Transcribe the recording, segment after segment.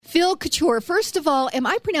Phil Couture, first of all, am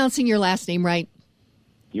I pronouncing your last name right?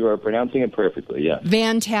 You are pronouncing it perfectly, yes.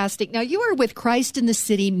 Fantastic. Now, you are with Christ in the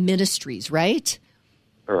City Ministries, right?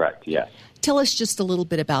 Correct, yes. Tell us just a little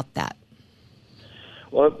bit about that.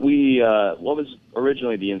 Well, what was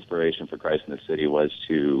originally the inspiration for Christ in the City was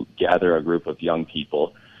to gather a group of young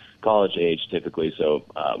people, college age typically, so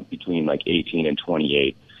between like 18 and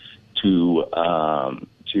 28,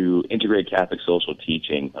 to integrate Catholic social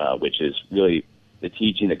teaching, which is really the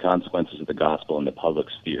teaching the consequences of the gospel in the public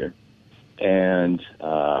sphere, and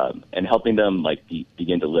helping them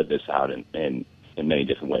begin to live this out in many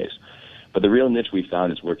different ways. But the real niche we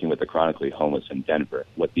found is working with the chronically homeless in Denver.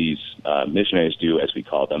 What these missionaries do, as we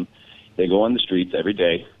call them, they go on the streets every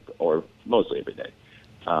day, or mostly every day.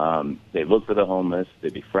 They look for the homeless, they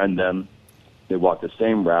befriend them, they walk the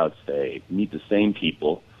same routes, they meet the same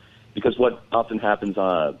people. Because what often happens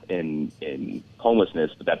in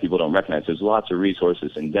homelessness, but that people don't recognize, there's lots of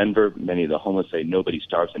resources in Denver. Many of the homeless say nobody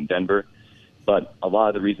starves in Denver. But a lot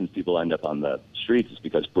of the reasons people end up on the streets is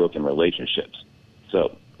because broken relationships.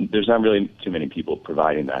 So there's not really too many people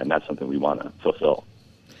providing that, and that's something we want to fulfill.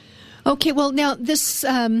 Okay, well, now this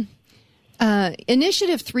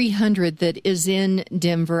Initiative 300 that is in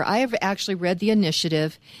Denver, I have actually read the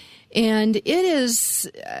initiative, and it is...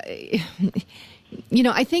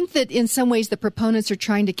 I think that in some ways the proponents are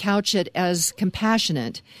trying to couch it as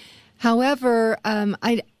compassionate. However,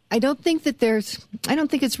 I don't think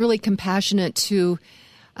it's really compassionate to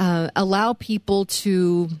allow people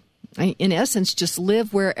to, in essence, just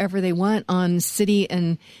live wherever they want on city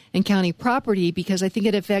and county property, because I think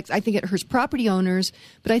it hurts property owners,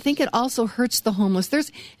 but I think it also hurts the homeless.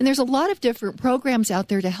 There's a lot of different programs out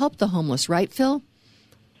there to help the homeless, right, Phil?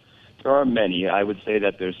 There are many. I would say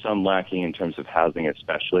that there's some lacking in terms of housing,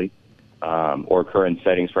 especially, or current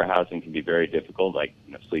settings for housing can be very difficult, like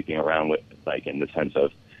sleeping around with, in the sense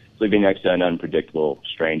of sleeping next to an unpredictable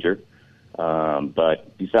stranger.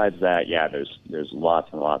 But besides that, yeah, there's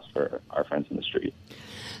lots and lots for our friends in the street.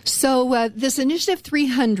 So this Initiative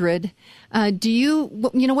 300, what do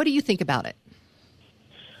you think about it?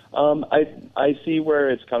 I see where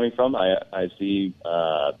it's coming from. I see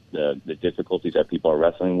the difficulties that people are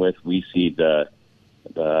wrestling with. We see the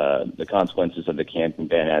consequences of the camping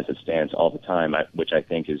ban as it stands all the time, which I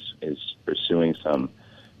think is pursuing some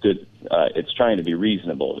good. It's trying to be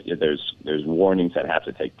reasonable. There's warnings that have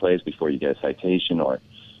to take place before you get a citation or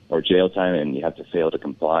jail time, and you have to fail to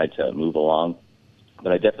comply to move along.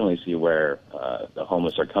 But I definitely see where the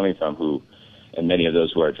homeless are coming from, and many of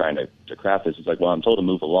those who are trying to craft this, it's like, well, I'm told to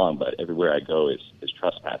move along, but everywhere I go is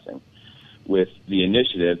trespassing. With the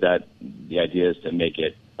initiative, that the idea is to make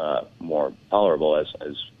it more tolerable,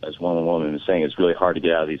 as one woman was saying. It's really hard to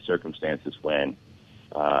get out of these circumstances when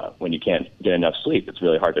you can't get enough sleep. It's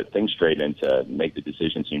really hard to think straight and to make the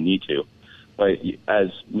decisions you need to. But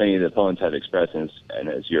as many of the opponents have expressed, and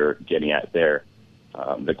as you're getting at there,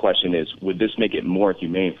 the question is, would this make it more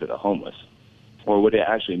humane for the homeless? Or would it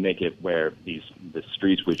actually make it where the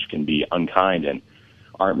streets, which can be unkind and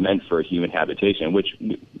aren't meant for human habitation, which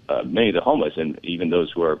many of the homeless and even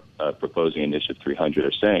those who are proposing Initiative 300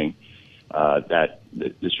 are saying that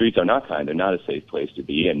the streets are not kind, they're not a safe place to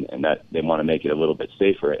be, and that they want to make it a little bit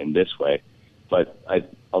safer in this way. But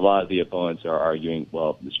a lot of the opponents are arguing,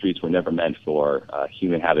 well, the streets were never meant for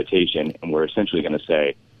human habitation, and we're essentially going to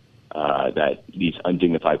say that these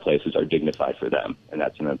undignified places are dignified for them, and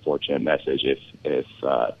that's an unfortunate message if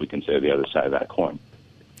we consider the other side of that coin.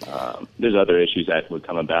 There's other issues that would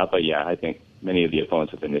come about, but yeah, I think many of the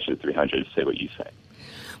opponents of Initiative 300 say what you say.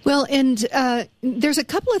 Well, and there's a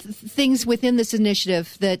couple of things within this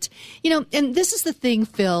initiative that, and this is the thing,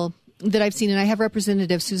 Phil, that I've seen, and I have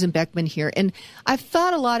Representative Susan Beckman here, and I've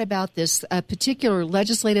thought a lot about this particular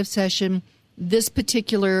legislative session, this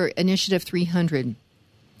particular Initiative 300.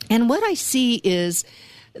 And what I see is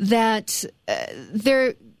that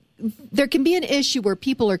there can be an issue where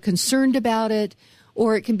people are concerned about it,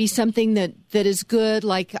 or it can be something that is good.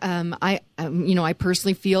 Like I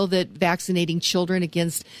personally feel that vaccinating children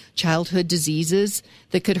against childhood diseases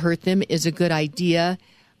that could hurt them is a good idea.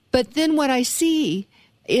 But then what I see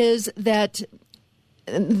is that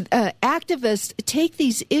activists take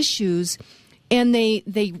these issues and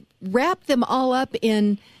they wrap them all up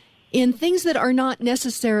in things that are not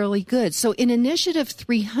necessarily good. So in Initiative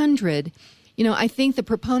 300, I think the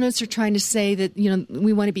proponents are trying to say that,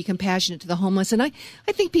 we want to be compassionate to the homeless. And I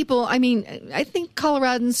think I think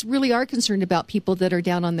Coloradans really are concerned about people that are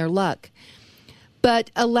down on their luck.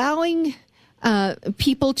 But allowing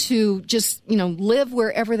people to just, live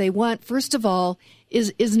wherever they want, first of all,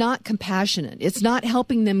 is not compassionate. It's not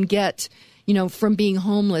helping them get, from being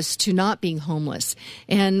homeless to not being homeless.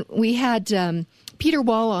 And we had Peter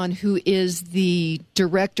Wall on, who is the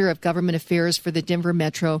Director of Government Affairs for the Denver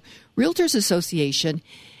Metro Realtors Association.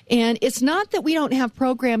 And it's not that we don't have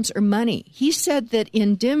programs or money. He said that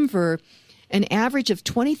in Denver, an average of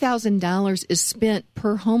 $20,000 is spent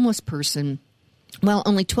per homeless person, while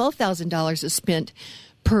only $12,000 is spent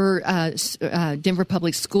per Denver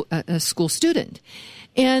Public School student.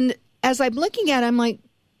 And as I'm looking at it, I'm like,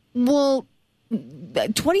 well,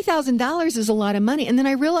 $20,000 is a lot of money. And then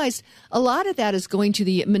I realized a lot of that is going to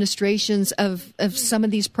the administrations of some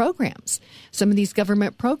of these programs, some of these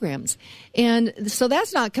government programs. And so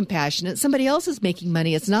that's not compassionate. Somebody else is making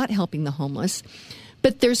money. It's not helping the homeless.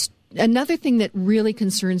 But there's another thing that really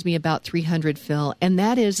concerns me about 300, Phil, and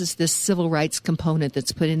that is this civil rights component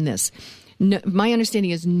that's put in this. No, my understanding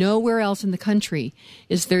is nowhere else in the country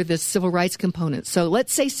is there this civil rights component. So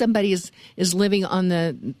let's say somebody is living on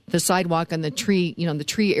the sidewalk on the tree, the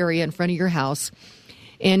tree area in front of your house,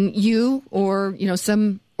 and you or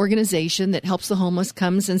some organization that helps the homeless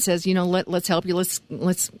comes and says, let's help you, let's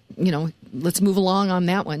move along on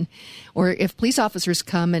that one. Or if police officers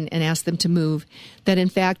come and ask them to move, that in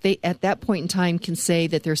fact they at that point in time can say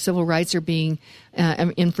that their civil rights are being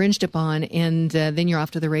infringed upon, and then you're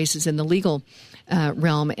off to the races in the legal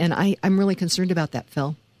realm. And I'm really concerned about that,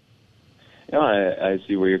 Phil. I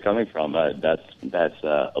see where you're coming from. That's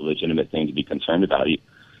a legitimate thing to be concerned about.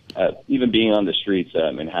 Even being on the streets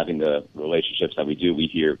and having the relationships that we do, we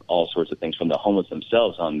hear all sorts of things from the homeless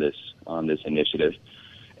themselves on this initiative,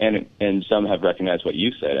 and some have recognized what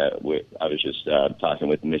you said. I was just talking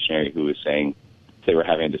with a missionary who was saying they were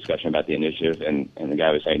having a discussion about the initiative, and the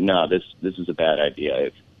guy was saying, "No, this is a bad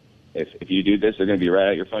idea. If you do this, they're going to be right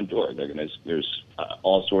at your front door. There's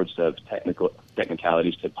all sorts of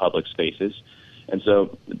technicalities to public spaces." And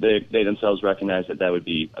so they themselves recognize that would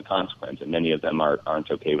be a consequence, and many of them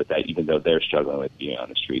aren't okay with that, even though they're struggling with being on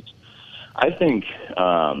the streets. I think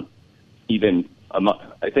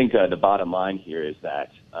the bottom line here is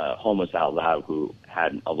that Homeless Out Loud, who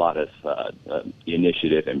had a lot of the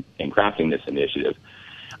initiative in crafting this initiative,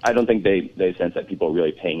 I don't think they sense that people are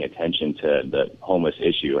really paying attention to the homeless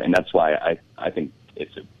issue, and that's why I think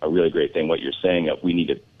it's a really great thing what you're saying, that we need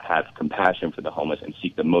to have compassion for the homeless and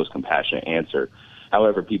seek the most compassionate answer.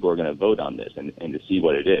 However, people are going to vote on this and to see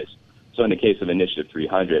what it is. So in the case of Initiative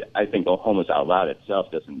 300, I think Homeless Out Loud itself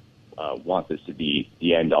doesn't want this to be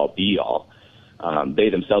the end-all, be-all. They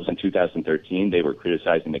themselves in 2013, they were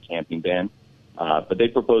criticizing the camping ban, but they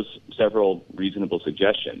proposed several reasonable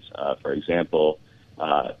suggestions. For example,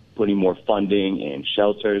 putting more funding in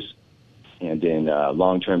shelters and in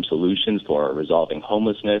long-term solutions for resolving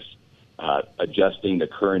homelessness, adjusting the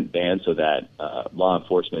current ban so that law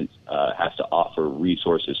enforcement has to offer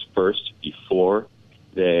resources first before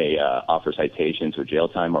they offer citations or jail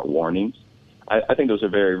time or warnings. I think those are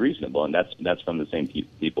very reasonable, and that's from the same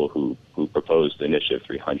people who proposed Initiative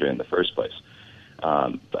 300 in the first place.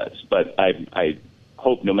 But I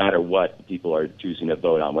hope no matter what people are choosing to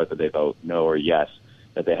vote on, whether they vote no or yes,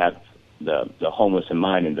 that they have the homeless in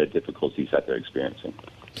mind and the difficulties that they're experiencing.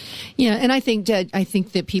 Yeah, and I think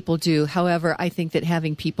that people do. However, I think that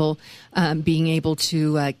having people being able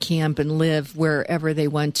to camp and live wherever they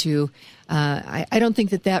want to, I don't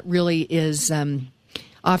think that really is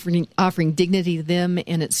offering dignity to them,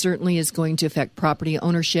 and it certainly is going to affect property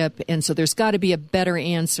ownership. And so there's got to be a better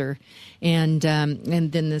answer, and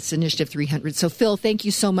then this Initiative 300. So, Phil, thank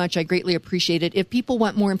you so much. I greatly appreciate it. If people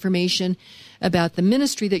want more information about the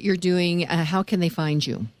ministry that you're doing, how can they find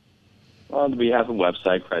you? Well, we have a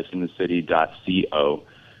website, christinthecity.co.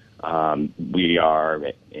 We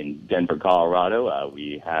are in Denver, Colorado.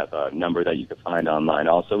 We have a number that you can find online.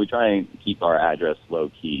 Also, we try and keep our address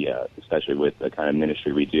low-key, especially with the kind of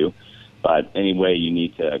ministry we do. But any way you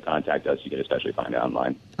need to contact us, you can especially find it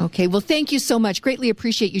online. Okay. Well, thank you so much. Greatly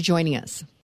appreciate you joining us.